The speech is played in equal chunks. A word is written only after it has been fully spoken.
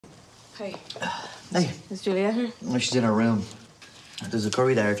Hey. Hey. Is Juliet here? Oh, she's in her room. There's a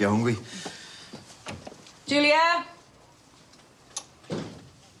curry there if you're hungry. Juliet!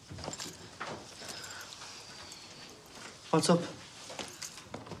 What's up?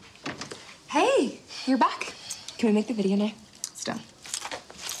 Hey, you're back. Can we make the video now? It's done.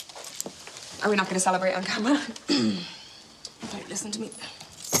 Are we not going to celebrate on camera? Right, listen to me.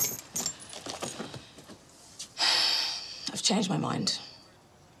 I've changed my mind.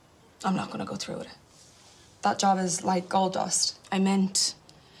 I'm not going to go through with it. That job is like gold dust. I meant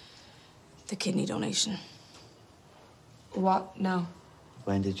the kidney donation. What? No.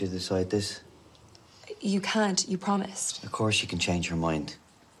 When did you decide this? You can't. You promised. Of course you can change your mind.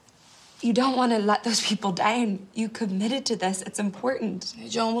 You don't want to let those people down. You committed to this. It's important.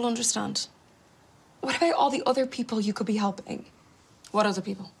 John will understand. What about all the other people you could be helping? What other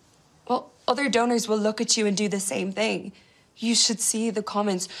people? Well, other donors will look at you and do the same thing. You should see the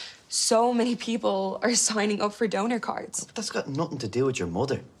comments. So many people are signing up for donor cards. But that's got nothing to do with your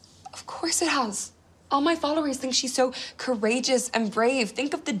mother. Of course it has. All my followers think she's so courageous and brave.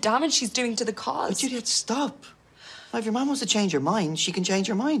 Think of the damage she's doing to the cause. But Juliet, stop. Now, if your mum wants to change her mind, she can change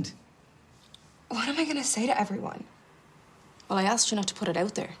her mind. What am I going to say to everyone? Well, I asked you not to put it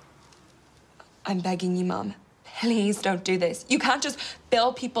out there. I'm begging you, Mum. Please don't do this. You can't just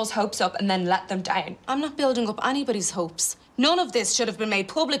build people's hopes up and then let them down. I'm not building up anybody's hopes. None of this should have been made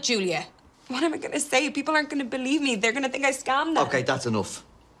public, Julia. What am I going to say? People aren't going to believe me. They're going to think I scammed them. Okay, that's enough.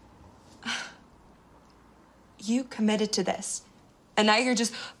 You committed to this. And now you're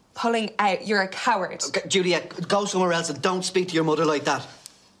just pulling out. You're a coward. Okay, Juliet, go somewhere else and don't speak to your mother like that.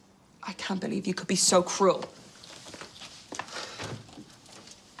 I can't believe you could be so cruel.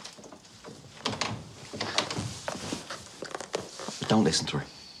 Don't listen to her.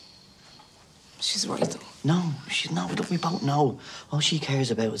 She's right, though. No, she's not. Look, we both know. All she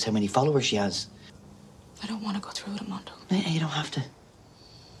cares about is how many followers she has. I don't want to go through with it, Mondo. You don't have to.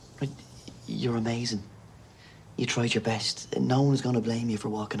 But you're amazing. You tried your best. And no one's going to blame you for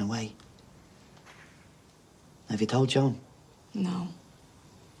walking away. Have you told Joan? No.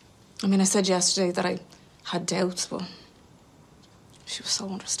 I mean, I said yesterday that I had doubts, but she was so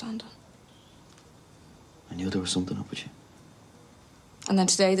understanding. I knew there was something up with you. And then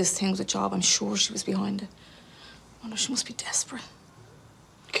today, this thing with the job, I'm sure she was behind it. Oh, no, she must be desperate.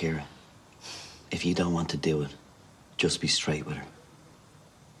 Kira, if you don't want to do it, just be straight with her.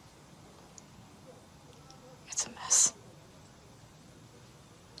 It's a mess.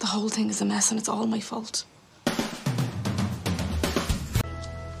 The whole thing is a mess, and it's all my fault.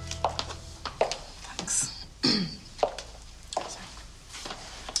 Thanks. Sorry.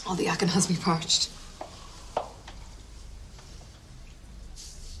 All the yakking has me parched.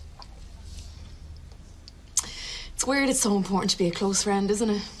 It's weird it's so important to be a close friend,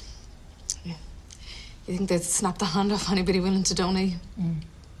 isn't it? Yeah. You think they'd snap the hand off anybody willing to donate?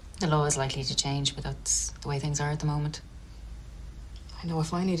 The law is likely to change, but that's the way things are at the moment. I know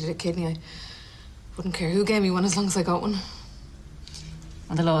if I needed a kidney, I wouldn't care who gave me one as long as I got one.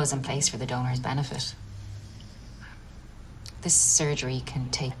 Well, the law is in place for the donor's benefit. This surgery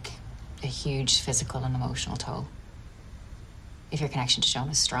can take a huge physical and emotional toll. If your connection to Joan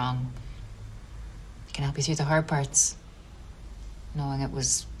is strong, it can help you through the hard parts, knowing it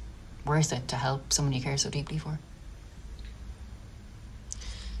was worth it to help someone you care so deeply for.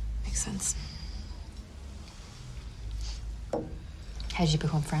 Makes sense. How did you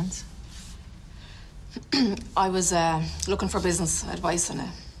become friends? I was looking for business advice on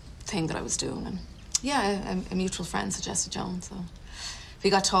a thing that I was doing, and yeah, a mutual friend suggested Joan, so we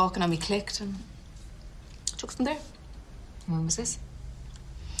got talking and we clicked and took it from there. When was this?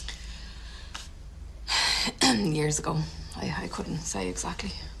 Years ago. I couldn't say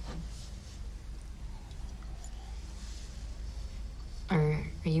exactly. Are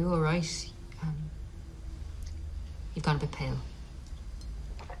you all right? You've gone a bit pale.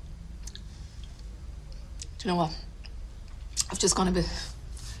 Do you know what? I've just gone a bit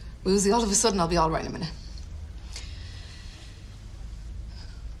woozy. All of a sudden, I'll be all right in a minute.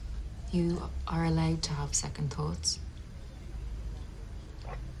 You are allowed to have second thoughts.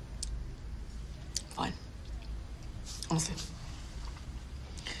 Fine. Honestly.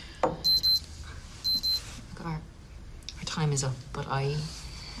 Look, our time is up, but I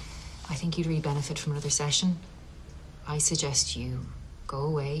think you'd really benefit from another session. I suggest you go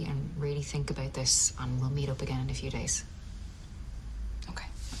away and really think about this, and we'll meet up again in a few days. Okay.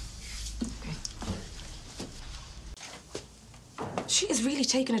 Okay. She is really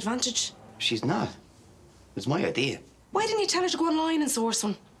taking advantage. She's not. It's my idea. Why didn't you tell her to go online and source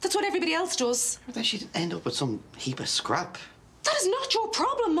one? That's what everybody else does. I bet she'd end up with some heap of scrap. That is not your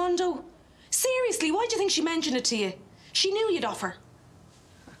problem, Mondo. Seriously, why do you think she mentioned it to you? She knew you'd offer.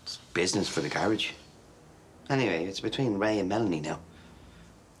 It's business for the garage. Anyway, it's between Ray and Melanie now.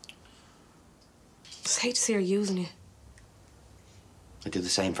 Just hate to see her using you. I'd do the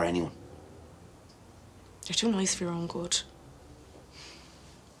same for anyone. You're too nice for your own good.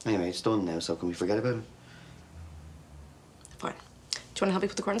 Anyway, it's done now, so can we forget about it? Fine. Do you want to help me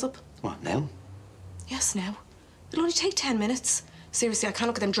put the curtains up? What, now? Yes, now. It'll only take 10 minutes. Seriously, I can't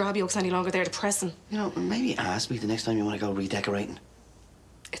look at them drab yolks any longer. They're depressing. You know, maybe ask me the next time you want to go redecorating.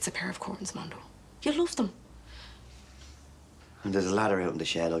 It's a pair of curtains, Mondo. You'll love them. And there's a ladder out in the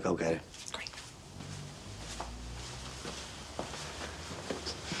shed. I'll go get it. Great.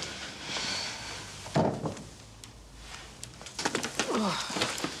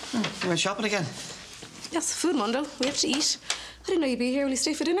 You went shopping again? Yes, food, Mondo. We have to eat. I didn't know you'd be here. Will you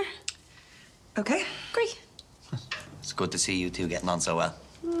stay for dinner? Okay. Great. It's good to see you two getting on so well.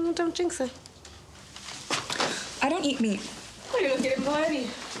 Oh, don't jinx it. I don't eat meat. Oh, you're looking at variety.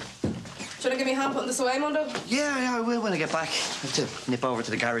 Do you want to give me a hand putting this away, Mondo? Yeah, I will when I get back. I have to nip over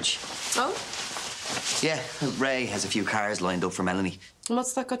to the garage. Oh? Yeah, Ray has a few cars lined up for Melanie. And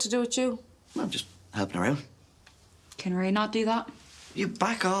what's that got to do with you? I'm just helping her out. Can Ray not do that? You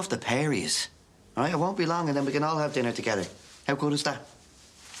back off the pair of yous. All right, it won't be long and then we can all have dinner together. How good is that?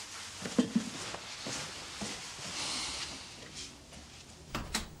 Do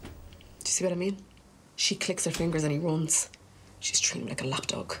you see what I mean? She clicks her fingers and he runs. She's treating him like a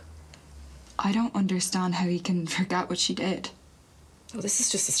lapdog. I don't understand how he can forget what she did. Oh, this is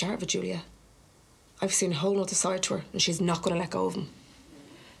just the start of it, Julia. I've seen a whole other side to her, and she's not going to let go of him.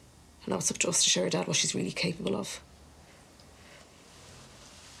 And now it's up to us to show her dad what she's really capable of.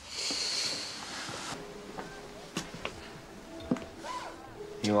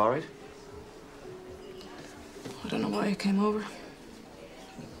 You all right? I don't know why I came over.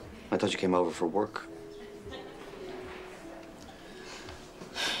 I thought you came over for work.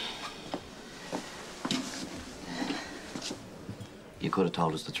 You could have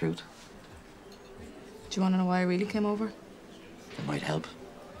told us the truth. Do you want to know why I really came over? It might help.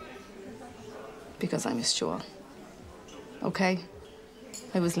 Because I missed you all. Okay?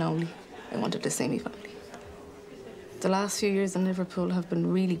 I was lonely. I wanted to see me family. The last few years in Liverpool have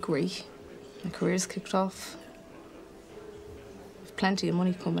been really great. My career's kicked off. I've plenty of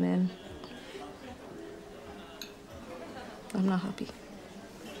money coming in. I'm not happy.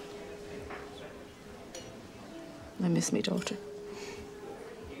 I miss me daughter.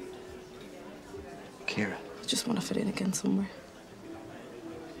 Kira, I just want to fit in again somewhere.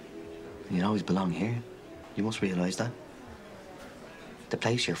 you always belong here. You must realise that. The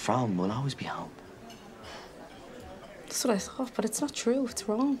place you're from will always be home. That's what I thought, but it's not true. It's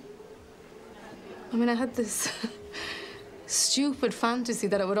wrong. I mean, I had this stupid fantasy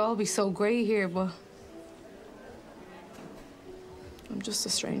that it would all be so great here, but I'm just a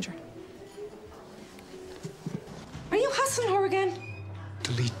stranger. Are you hassling her again?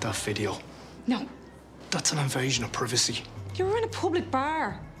 Delete that video. No. That's an invasion of privacy. You're in a public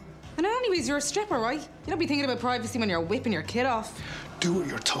bar. And anyways, you're a stripper, right? You don't be thinking about privacy when you're whipping your kid off. Do what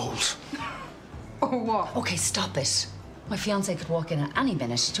you're told. Or what? Okay, stop it. My fiancé could walk in at any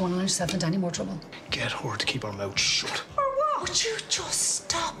minute. Do you want to land yourself into any more trouble? Get her to keep her mouth shut. Or what? Would you just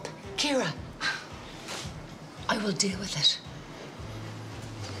stop, Kira? I will deal with it.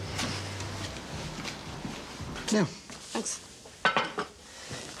 No. Thanks.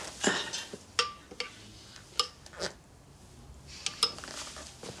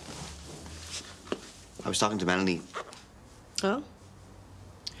 I was talking to Melanie. Oh?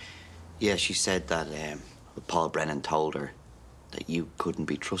 Yeah, she said that Paul Brennan told her that you couldn't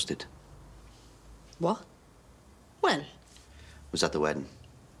be trusted. What? When? Was at the wedding.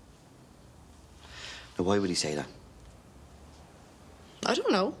 Now, why would he say that? I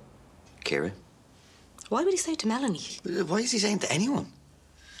don't know. Kira? Why would he say it to Melanie? Why is he saying to anyone?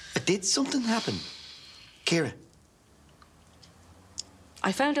 Did something happen? Kira?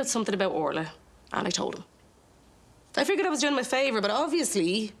 I found out something about Orla, and I told him. I figured I was doing him a favour, but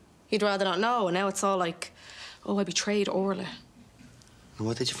obviously he'd rather not know, and now it's all like, oh, I betrayed Orla. And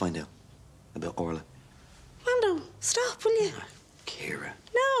what did you find out about Orla? Mando, stop, will you? Kira.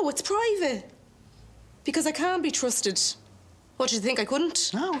 No, it's private. Because I can't be trusted. What, did you think I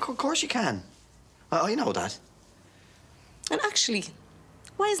couldn't? No, of course you can. I know that. And actually,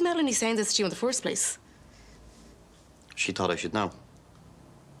 why is Melanie saying this to you in the first place? She thought I should know.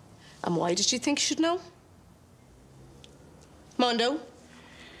 And why did she think you should know? Mondo?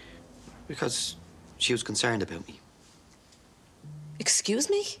 Because she was concerned about me. Excuse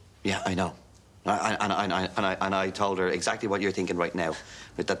me? Yeah, I know. And I told her exactly what you're thinking right now.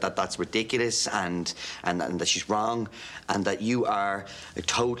 That's ridiculous and that she's wrong and that you are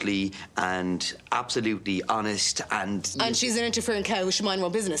totally and absolutely honest and... And she's an interfering cow who should mind her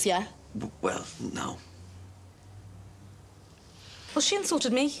own business, yeah? Well, no. Well, she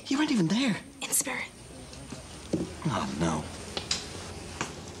insulted me. You weren't even there. In spirit. Oh, no.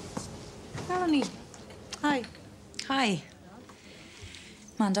 Melanie. Hi. Hi.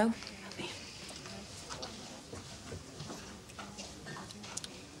 Mando.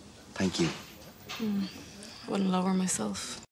 Thank you. I wouldn't lower myself.